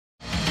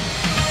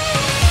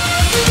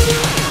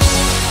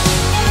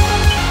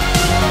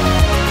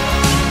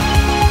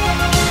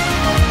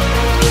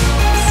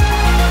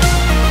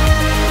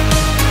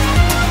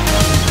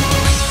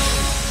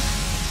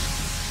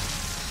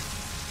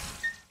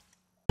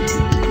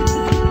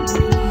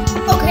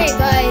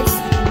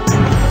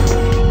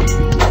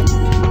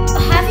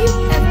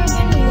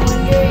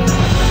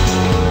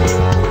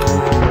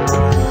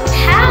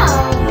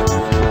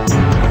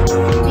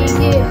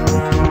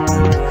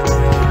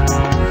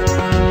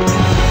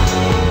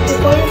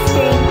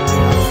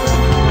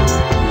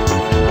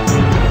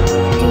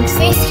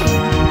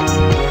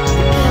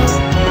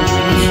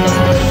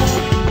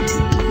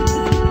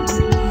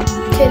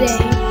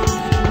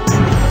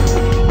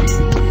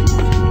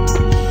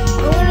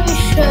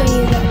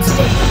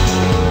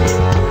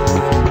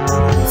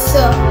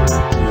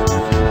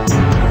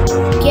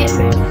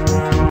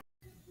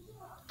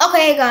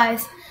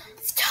guys,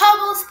 it's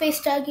Toggle Space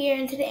Dog here,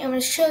 and today I'm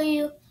going to show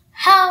you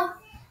how,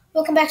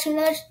 welcome back to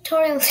another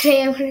tutorial.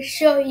 Today I'm going to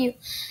show you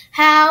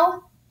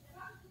how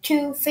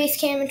to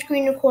facecam and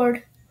screen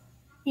record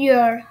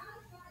your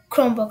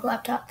Chromebook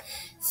laptop.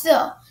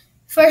 So,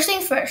 first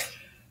things first,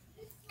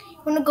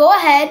 I'm going to go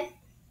ahead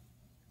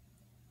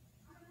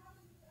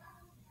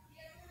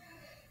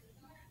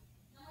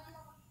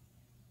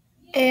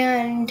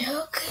and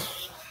you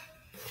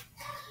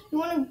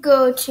want to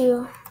go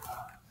to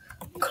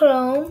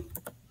Chrome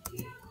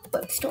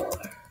Web Store.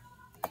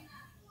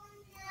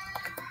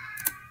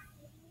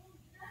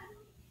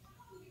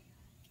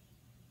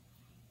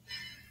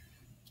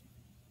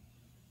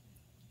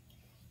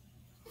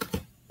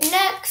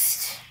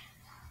 Next,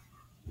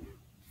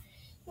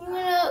 you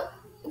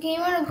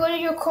want to go to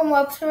your Chrome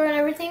Web Store and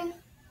everything.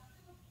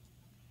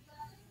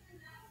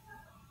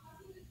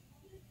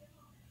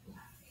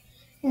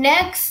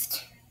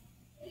 Next,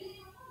 you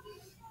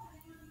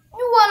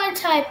want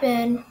to type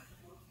in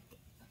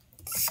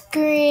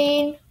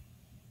Screencastify.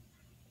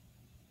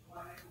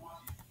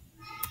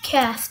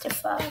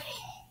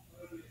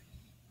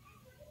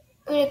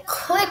 I'm going to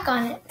click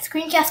on it,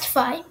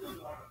 Screencastify.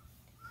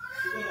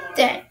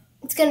 Then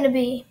it's going to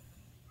be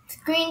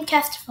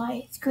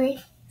Screencastify,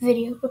 Screen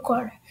Video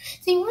Recorder.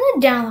 So you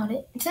want to download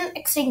it. It's an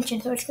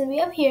extension, so it's going to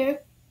be up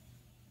here.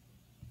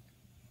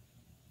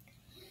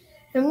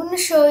 I'm going to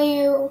show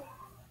you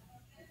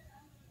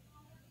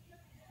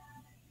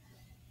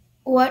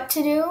what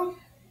to do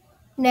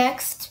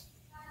next.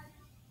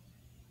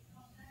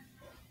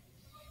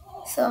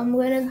 So I'm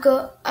going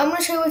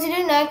to show you what to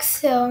do next.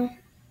 So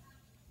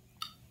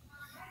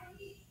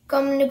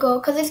I'm going to go,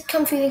 because it's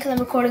confusing because I'm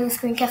recording the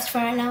Screencastify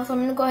right now. So I'm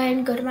going to go ahead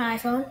and go to my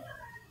iPhone.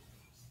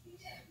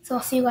 So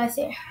I'll see you guys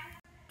there.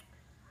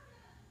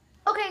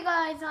 Okay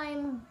guys,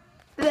 I'm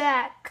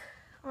back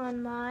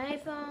on my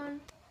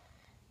iPhone.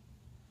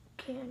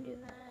 Can't do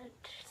that.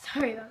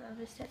 Sorry about that, I'm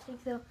just testing.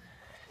 So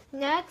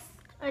next,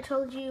 I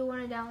told you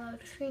want to download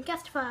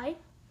Screencastify.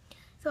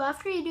 So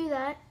after you do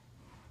that,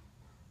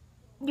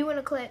 you want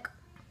to click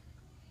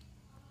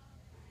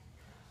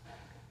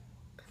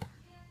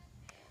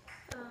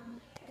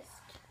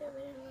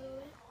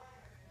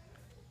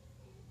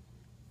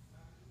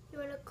you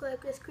want to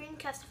click the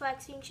Screencastify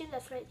extension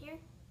that's right here.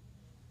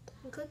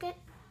 And click it.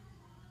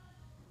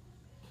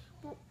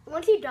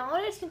 Once you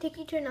download it, it's going to take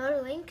you to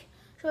another link,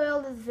 show you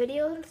all the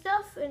videos and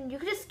stuff, and you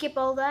can just skip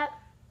all that.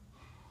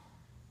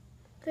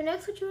 So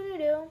next, what you want to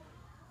do,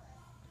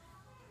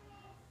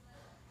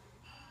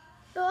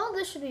 so all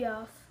this should be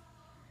off.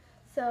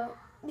 So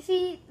you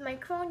see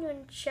microphone, you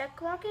want to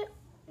check mark it.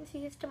 You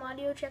see system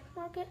audio, check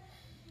mark it.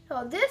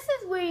 So this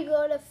is where you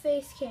go to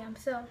facecam.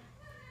 So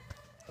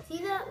see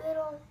that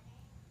little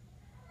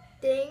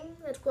thing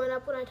that's going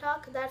up when I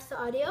talk? That's the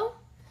audio.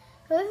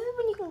 So this is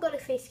when you can go to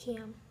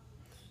facecam.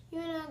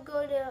 You're going to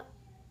go to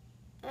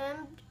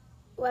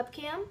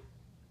webcam.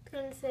 It's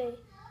going to say,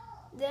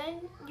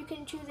 then you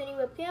can choose any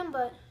webcam,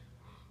 but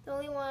the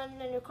only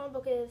one on your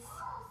Chromebook is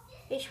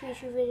HP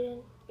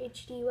TrueVision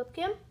HD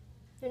webcam.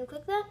 You're going to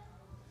click that.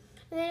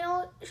 And then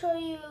it'll show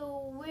you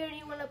where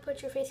you want to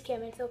put your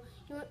facecam in. So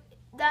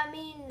that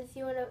means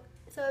you want to,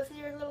 so if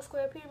your little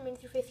square up here, it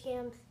means your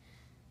facecam's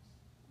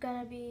going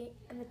to be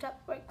in the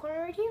top right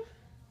corner right here.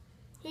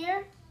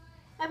 Here.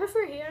 I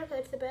prefer here because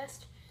it's the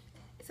best.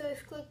 So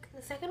if you click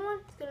the second one,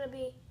 it's going to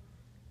be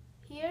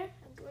here,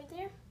 right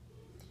there.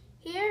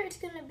 Here, it's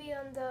going to be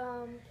on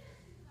the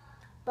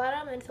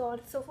bottom and so on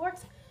and so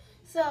forth.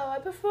 So I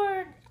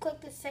prefer to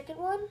click the second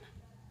one.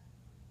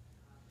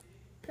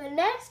 So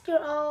next,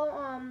 you're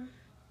all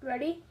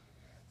ready.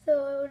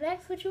 So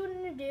next, what you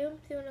want to do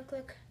is you want to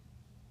click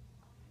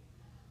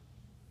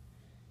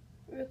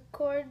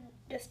record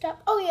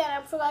desktop. Oh yeah,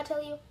 and I forgot to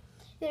tell you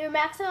that your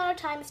max amount of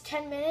time is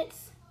 10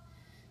 minutes.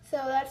 So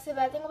that's the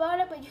bad thing about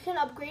it, but you can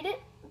upgrade it,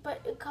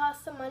 but it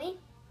costs some money.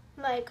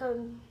 Like,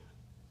 when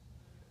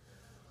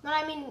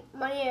I mean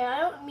money, I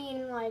don't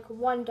mean like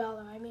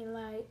 $1. I mean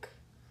like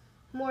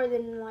more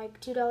than like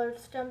 $2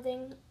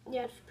 something.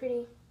 Yeah, it's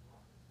pretty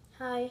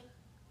high.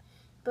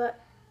 But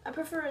I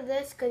prefer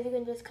this because you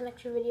can just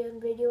connect your video and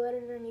video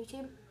editor on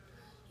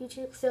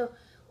YouTube. So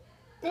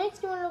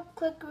next you want to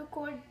click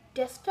record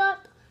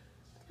desktop.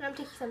 And I'm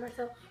taking somewhere.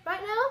 So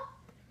right now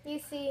you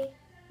see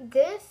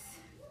this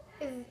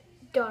is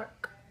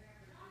dark.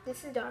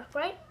 This is dark,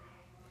 right?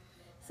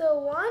 So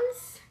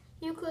once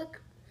you click,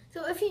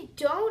 so if you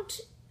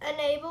don't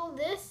enable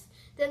this,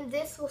 then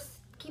this will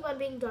keep on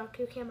being dark,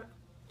 your camera.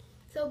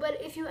 So, but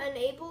if you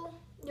enable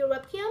your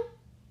webcam,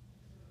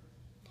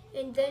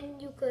 and then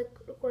you click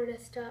record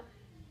desktop,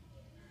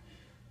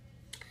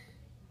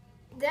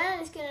 then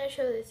it's gonna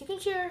show this. You can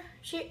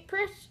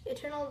press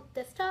eternal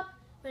desktop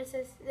when it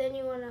says, then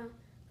you wanna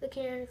click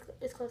here and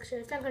just click share.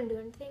 It's not gonna do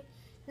anything.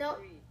 No,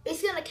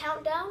 it's gonna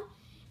count down.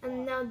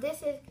 And now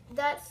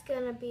that's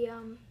gonna be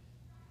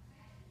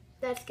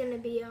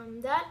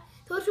that.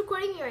 So it's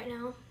recording me right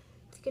now.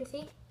 As you can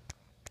see,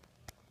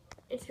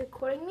 it's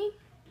recording me.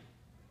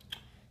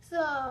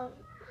 So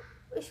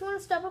if you want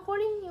to stop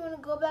recording, you want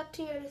to go back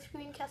to your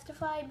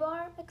Screencastify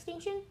bar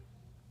extension.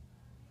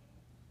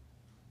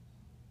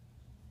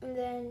 And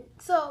then,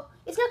 so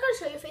it's not going to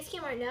show your face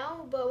cam right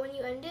now, but when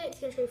you end it, it's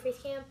going to show your face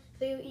cam.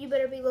 So you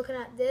better be looking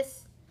at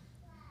this.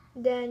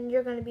 Then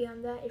you're going to be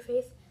on that, your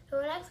face.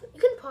 So next, you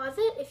can pause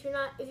it if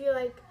you're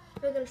like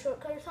making a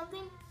shortcut or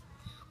something.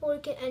 Or you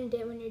can end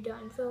it when you're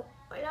done. So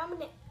right now I'm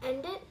going to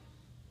end it.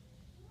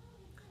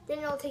 Then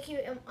it'll take you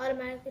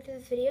automatically to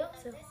this video.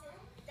 So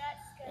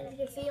as you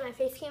can see, my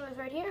face cam is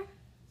right here.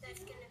 That's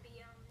going to be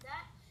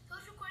that. So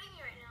it's recording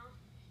me right now.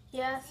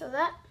 Yeah, so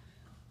that.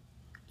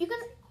 You can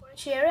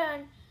share it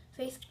on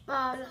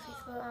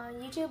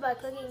YouTube by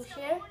clicking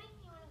share,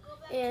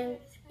 and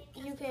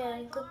you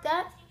can click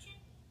that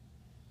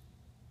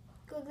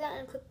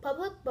and click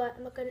public, but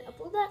I'm not going to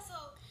upload that,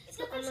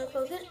 so I'm going to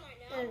close it,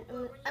 and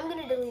I'm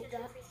going to delete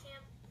that.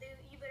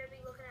 You better be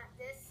looking at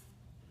this.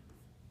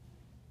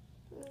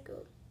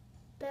 Go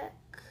back.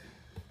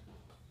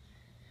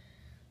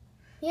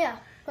 Yeah,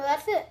 well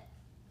that's it.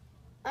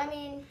 I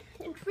mean,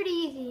 it's pretty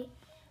easy.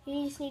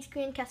 You just need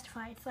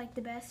Screencastify. It's like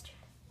the best.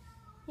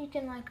 You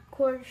can like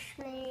record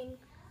screen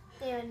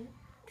and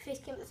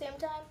facecam at the same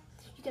time.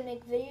 You can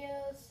make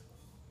videos.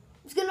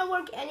 It's gonna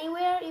work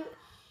anywhere,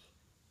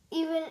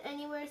 even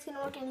anywhere. It's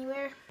gonna work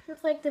anywhere.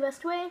 It's like the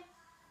best way.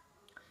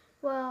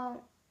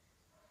 Well,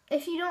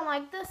 if you don't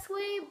like this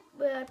way,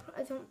 but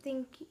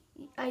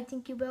I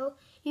think you will.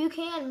 You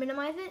can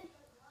minimize it.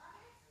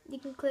 You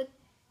can click.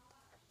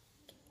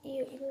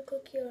 You can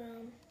click your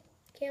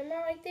camera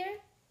right there.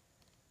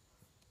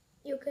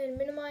 You can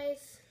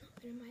minimize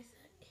that.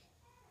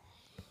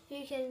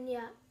 You can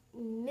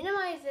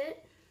minimize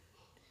it.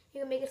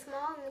 You can make it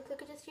small and then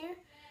click it just here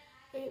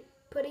and you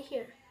put it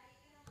here.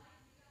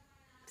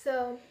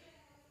 So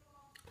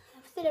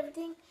I've said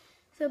everything.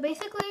 So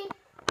basically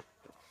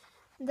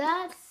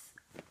that's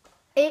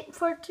it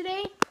for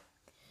today.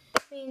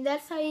 I mean,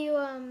 that's how you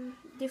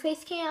do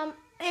face cam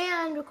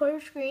and record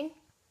your screen.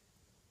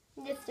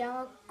 Just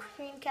download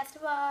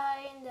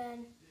Screencastify and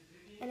then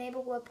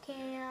enable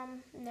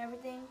webcam and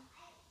everything.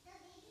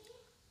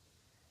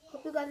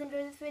 Hope you guys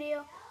enjoyed this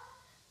video.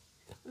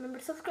 Remember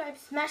to subscribe,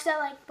 smash that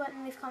like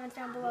button, leave comments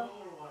down below.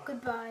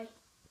 Goodbye.